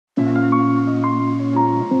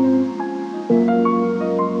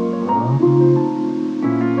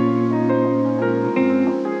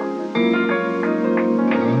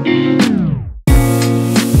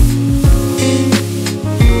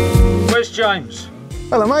James.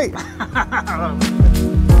 Hello, mate.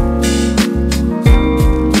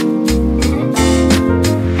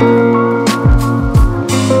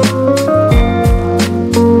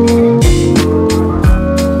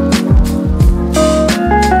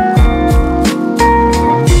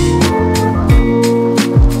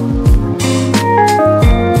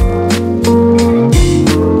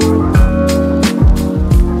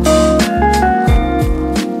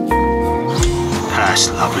 That's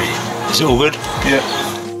lovely. Is it all good? Yeah.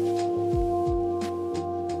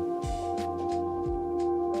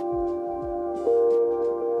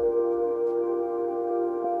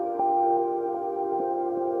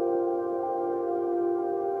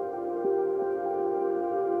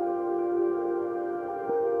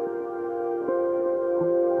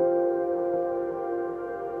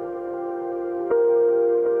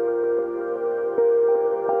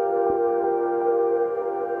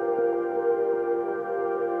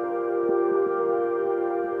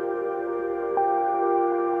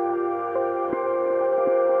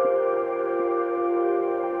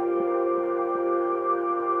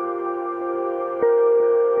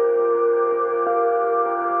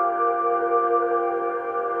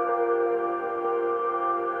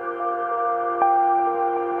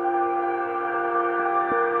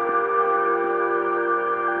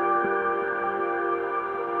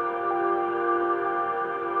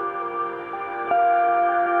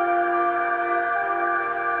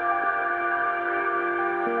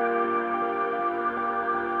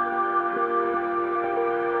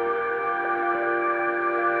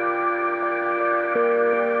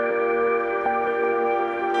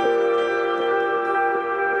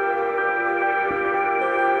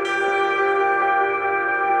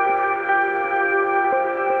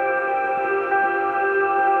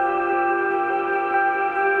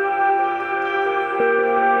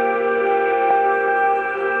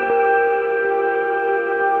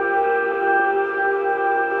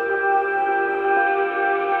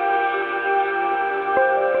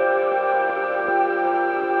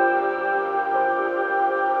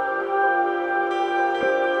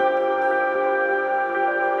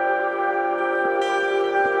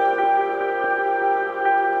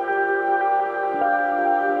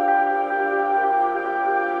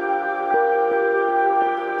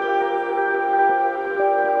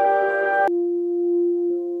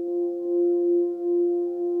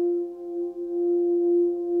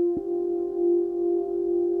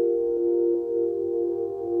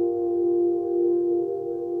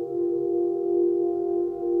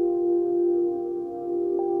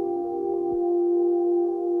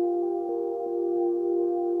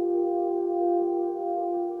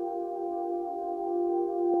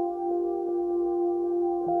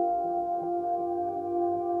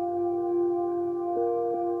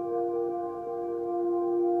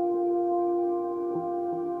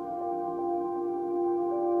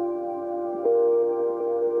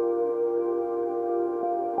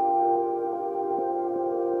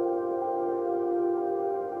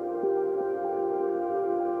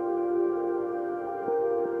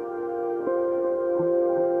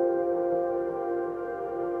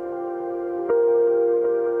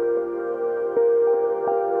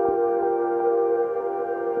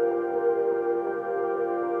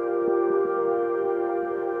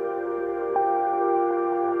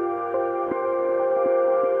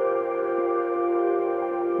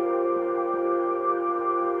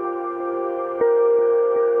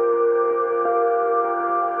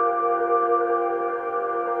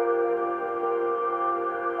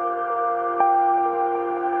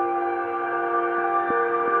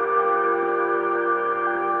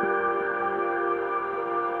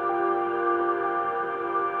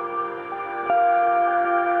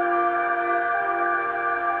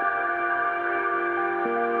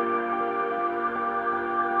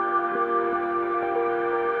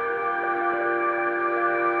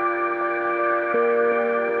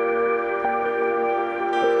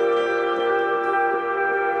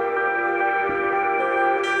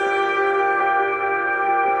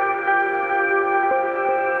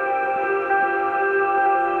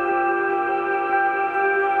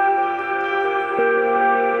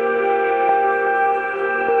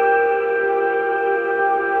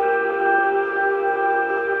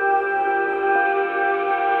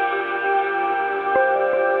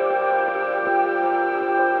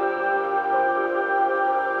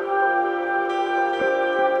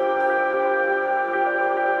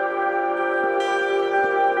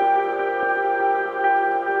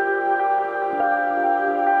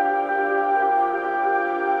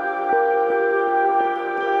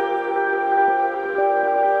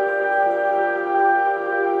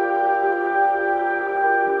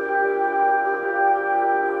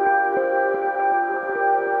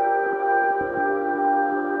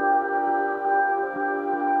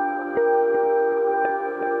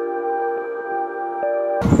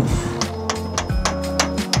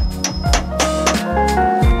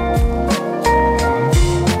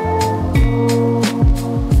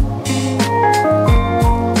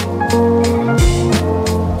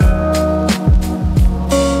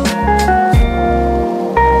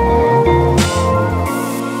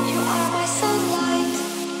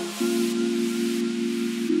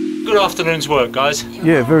 good afternoon's work, guys.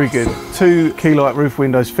 Yeah, very good. 2 Keylight roof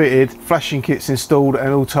windows fitted, flashing kits installed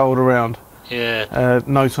and all tiled around. Yeah.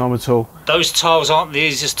 No time at all. Those tiles aren't the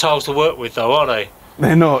easiest tiles to work with though, are they?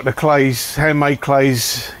 They're not. The clays, handmade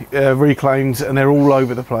clays, reclaimed, and they're all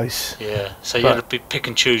over the place. Yeah, so you had to pick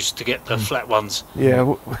and choose to get the flat ones.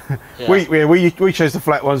 Yeah, we chose the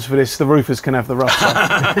flat ones for this. The roofers can have the rough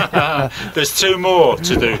one. There's 2 more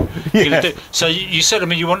to do. Yeah. So you said to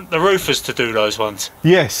me you want the roofers to do those ones.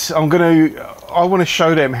 Yes, I want to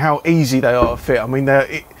show them how easy they are to fit. I mean,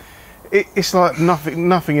 it's like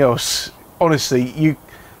nothing else. Honestly, you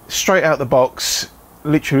straight out the box,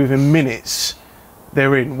 literally within minutes,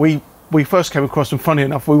 they're in. We first came across them, funny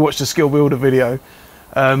enough, we watched a Skill Builder video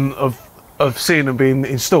of seeing them being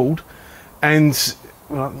installed, and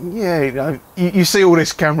yeah, you know, you see all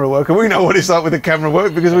this camera work, and we know what it's like with the camera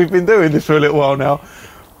work because we've been doing this for a little while now.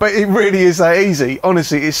 But it really is that easy.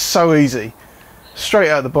 Honestly, it's so easy. Straight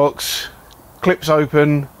out of the box, clips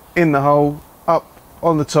open, in the hole, up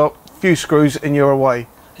on the top, few screws, and you're away.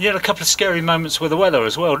 You had a couple of scary moments with the weather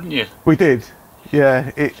as well, didn't you? We did.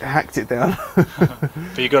 Yeah, it hacked it down.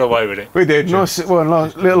 But you got away with it. We did. Nice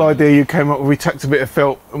little idea you came up with. We tacked a bit of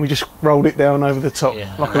felt and we just rolled it down over the top,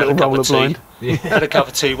 like a little roller blind. Had a cup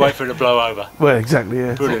of tea, wait for it to blow over. Well, exactly,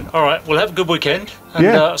 yeah. Brilliant. All right, well, have a good weekend,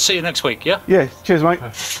 and see you next week, yeah? Yeah, cheers, mate.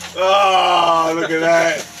 Oh, look at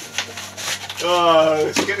that. Oh,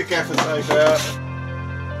 let's get the gaffer tape out.